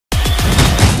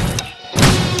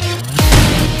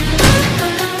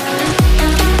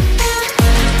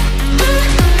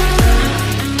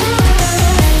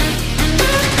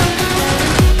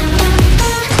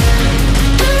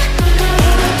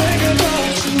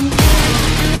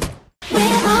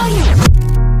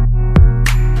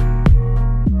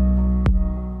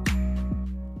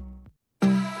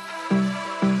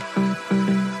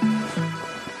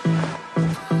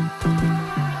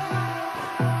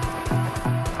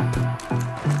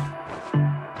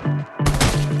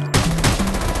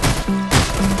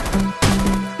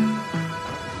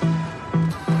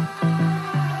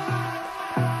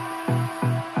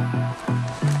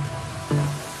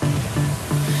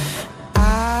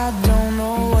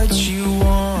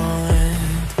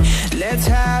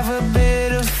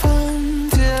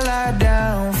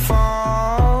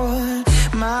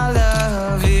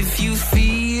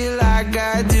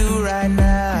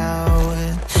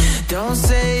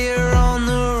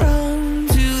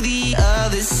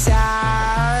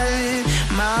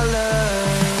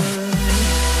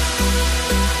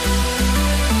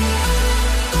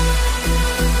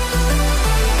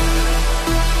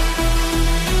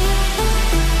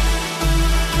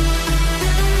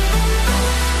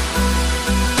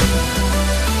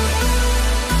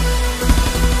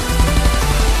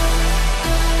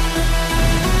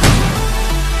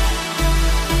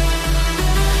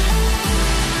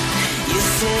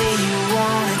you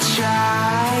wanna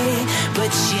try,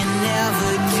 but you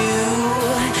never do.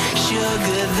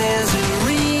 Sugar, there's a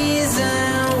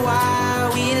reason why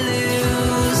we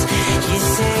lose. You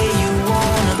say you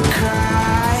wanna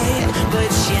cry,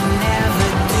 but you never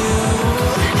do.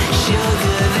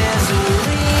 Sugar, there's a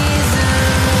reason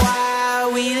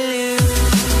why we lose.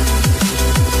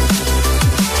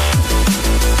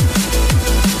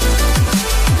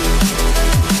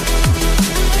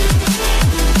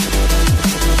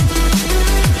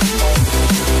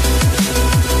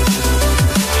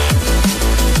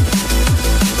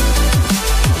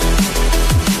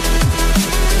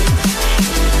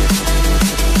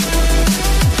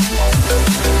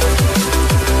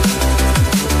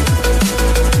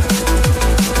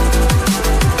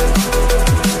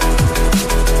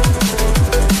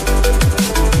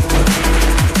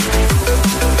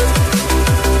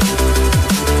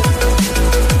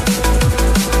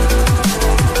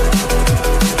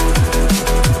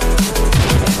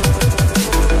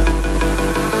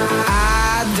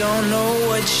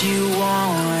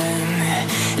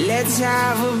 Let's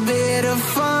have a bit of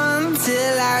fun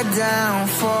till I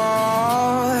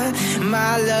downfall.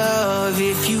 My love,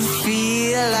 if you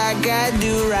feel like I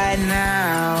do right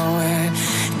now,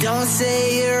 don't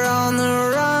say you're on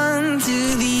the run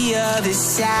to the other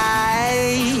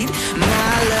side.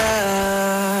 My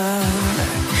love,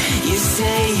 you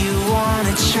say you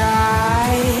wanna try,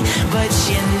 but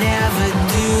you never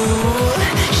do.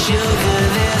 Sugar,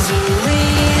 there's a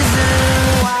reason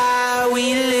why we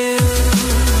lose.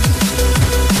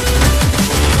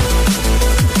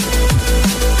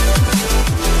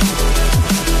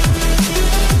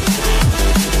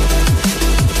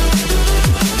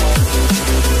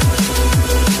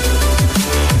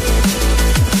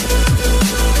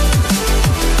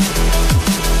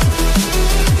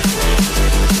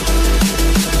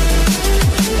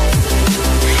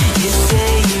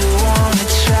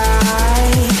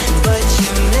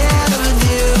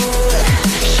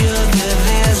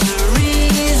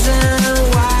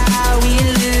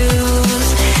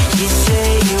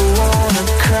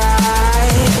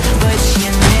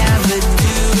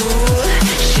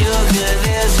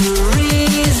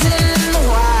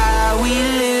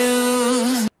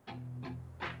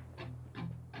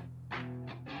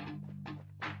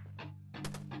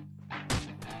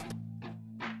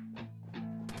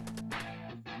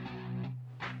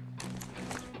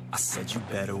 I said you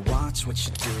better watch what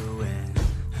you're doing,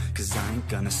 'cause I ain't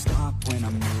gonna stop when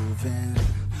I'm moving.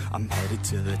 I'm headed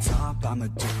to the top, I'ma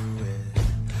do it.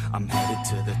 I'm headed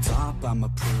to the top, I'ma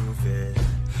prove it.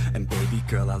 And baby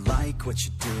girl, I like what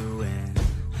you're doing.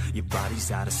 Your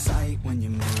body's out of sight when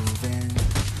you're moving.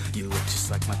 You look just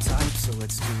like my type, so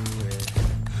let's do it.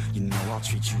 You know I'll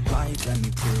treat you right, let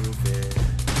me prove it.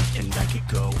 And I could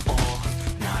go all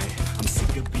night, I'm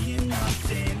sick of being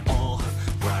nothing. All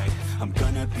right, I'm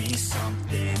gonna be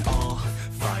something. I'll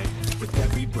fight with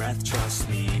every breath, trust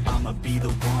me. I'ma be the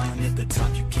one at the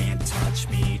top, you can't touch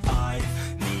me. I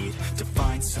need to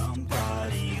find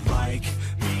somebody like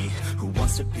me, who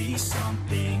wants to be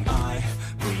something. I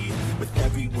bleed with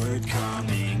every word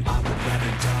coming. I would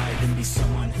rather die than be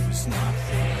someone who's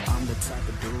nothing. I'm the type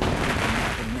of dude who can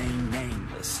have a name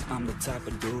nameless. I'm the type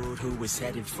of dude who is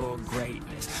headed for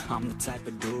greatness. I'm the type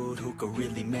of dude who could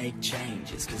really make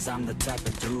changes, 'cause I'm the type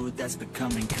of dude that's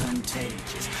becoming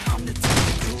contagious. I'm the type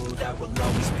of dude that will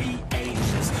always be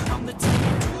ageless. I'm the type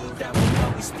of dude that will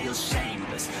always feel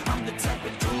shameless. I'm the type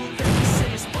of dude that you say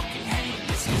is fucking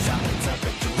heinous, 'cause I'm the type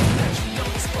of dude that you know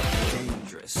is fucking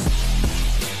dangerous.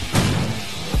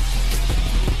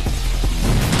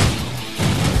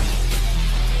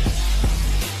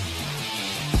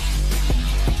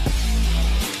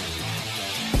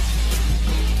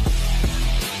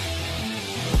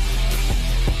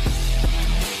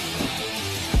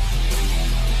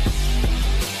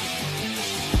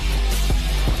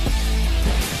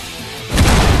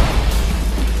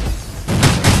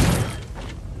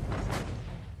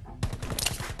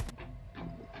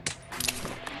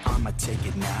 I'ma take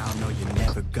it now, no you're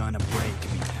never gonna break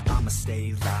me. I'ma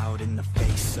stay loud in the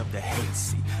face of the hate,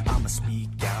 see. I'ma speak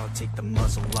out, take the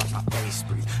muzzle off my face,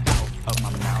 breathe out of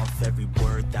my mouth every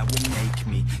word that will make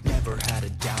me. Never had a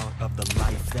doubt of the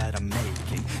life that I'm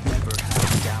making. Never had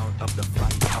a doubt of the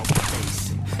fight I'll be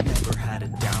facing. Never had a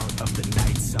doubt of the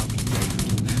nights I'll be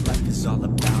taking. Life is all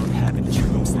about having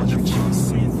dreams that you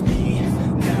chase with me.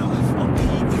 Now I'll be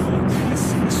your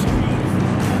glass in the street.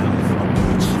 Now I'll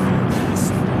put your glass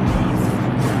underneath.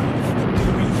 Now I'll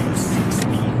bury you 6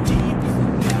 feet deep.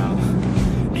 Now,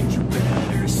 and you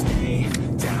better stay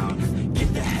down.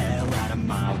 Get the hell out of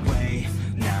my way.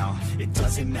 Now it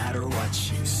doesn't matter what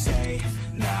you say.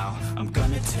 Now I'm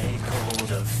gonna take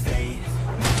hold of fate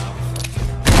now.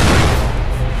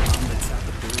 I'm the type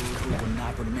of dude who will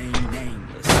not remain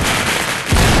nameless.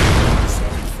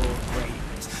 Heading for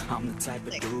greatness. I'm the type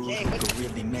of dude who could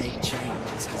really make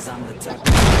changes. Cause I'm the type of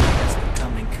dude that's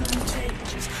becoming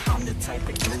contagious. I'm the type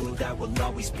of dude that will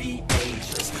always be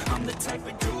ageless. I'm the type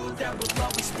of dude that will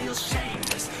always feel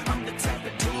shameless. I'm the type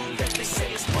of dude that they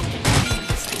say is fucking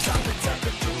genius. Cause I'm the type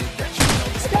of dude that you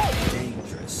know is fucking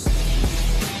dangerous.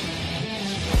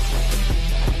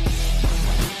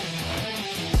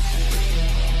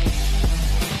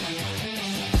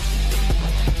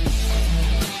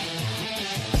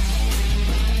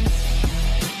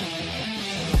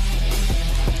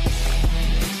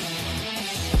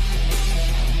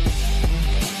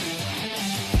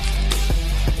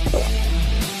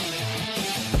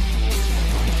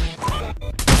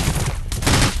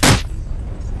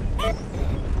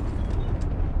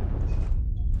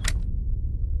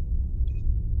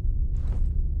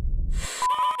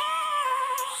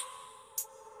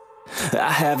 I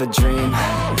have a dream,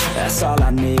 that's all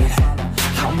I need.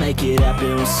 I'll make it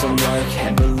happen with some work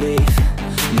and belief.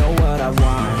 Know what I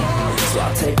want, so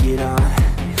I'll take it on.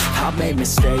 I've made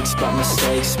mistakes, but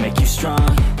mistakes make you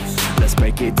strong. Let's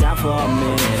break it down for a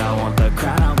minute. I want the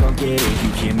crown, I'm gon' get it.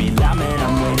 You hear me loud, man,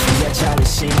 I'm winning. Yeah, Charlie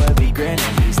Sheen will be grinning.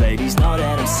 These ladies know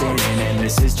that I'm sinning, and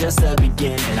this is just the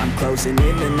beginning. I'm closing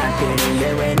in the ninth inning,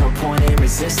 there ain't no point in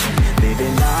resisting.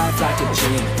 Living life like a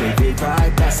dream, live it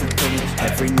right, that's the thing.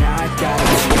 Every night, got a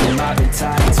dream, I've been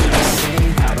tied to the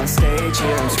scene. Out on stage,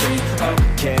 here I'm screaming,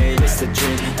 okay, it's a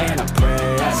dream. And I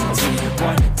pray as a team,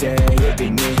 one day it'll be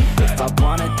me. If I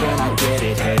want it, then I get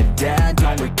it. Head down,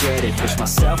 don't regret it. Push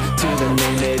myself to the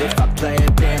limit. If I play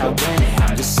it, then I win it.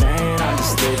 I'm just saying, I'm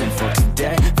just living for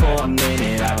today. For a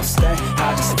minute, I don't stay,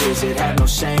 I just visit. Have no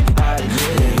shame, I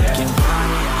admit it. Looking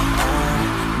right at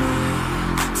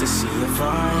me to see if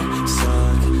I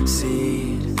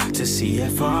succeed, to see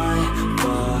if I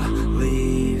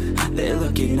believe. They're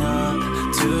looking up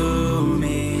to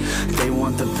me. They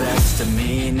want the best of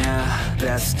me now,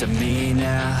 best of me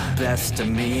now, best of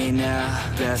me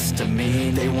now, best of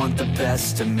me. They want the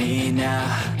best of me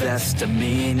now, best of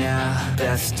me now,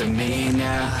 best of me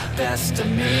now, best of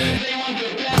me. They want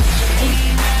the best of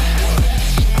me now.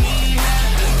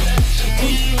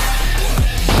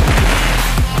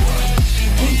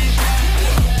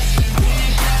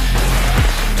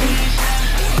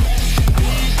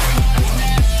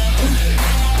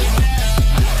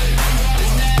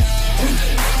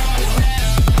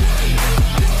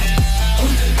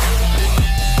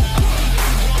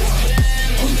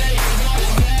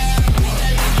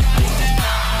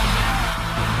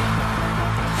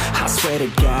 Swear to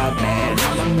God, man,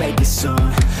 I'ma make it soon.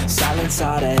 Silence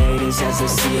all the haters as they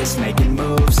see us making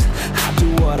moves. I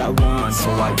do what I want, so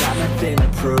I got nothing to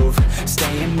prove.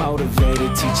 Staying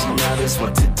motivated, teaching others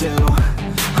what to do.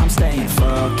 I'm staying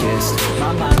focused,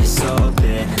 my mind is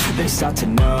open. They start to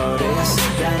notice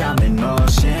that I'm in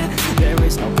motion. There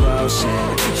is no potion,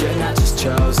 you're not just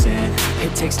chosen.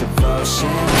 It takes devotion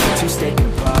to stay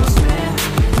composed, man.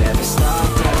 Never stop,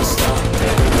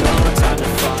 never know time to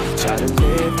fall. Try to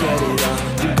live, get it up,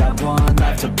 you got one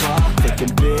life to ball.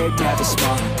 Thinking big, never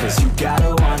small, cause you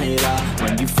gotta want it all.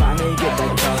 When you finally get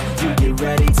that call, you get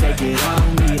ready, take it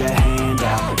on. Need a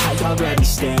handout, I already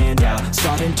stand out.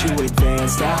 Starting to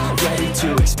advance now, ready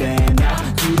to expand now.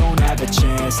 You don't have a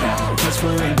chance now, cause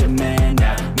we're in demand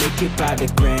now. Make it by the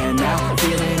grand now,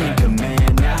 feeling in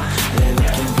command now. They're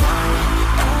looking right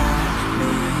at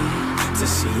me to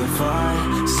see if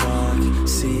I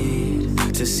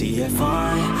succeed, to see if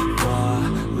I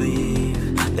believe.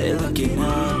 They're looking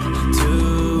up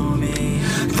to me.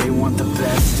 They want the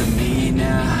best of me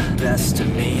now, best of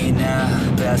me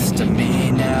now, best of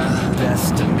me now, best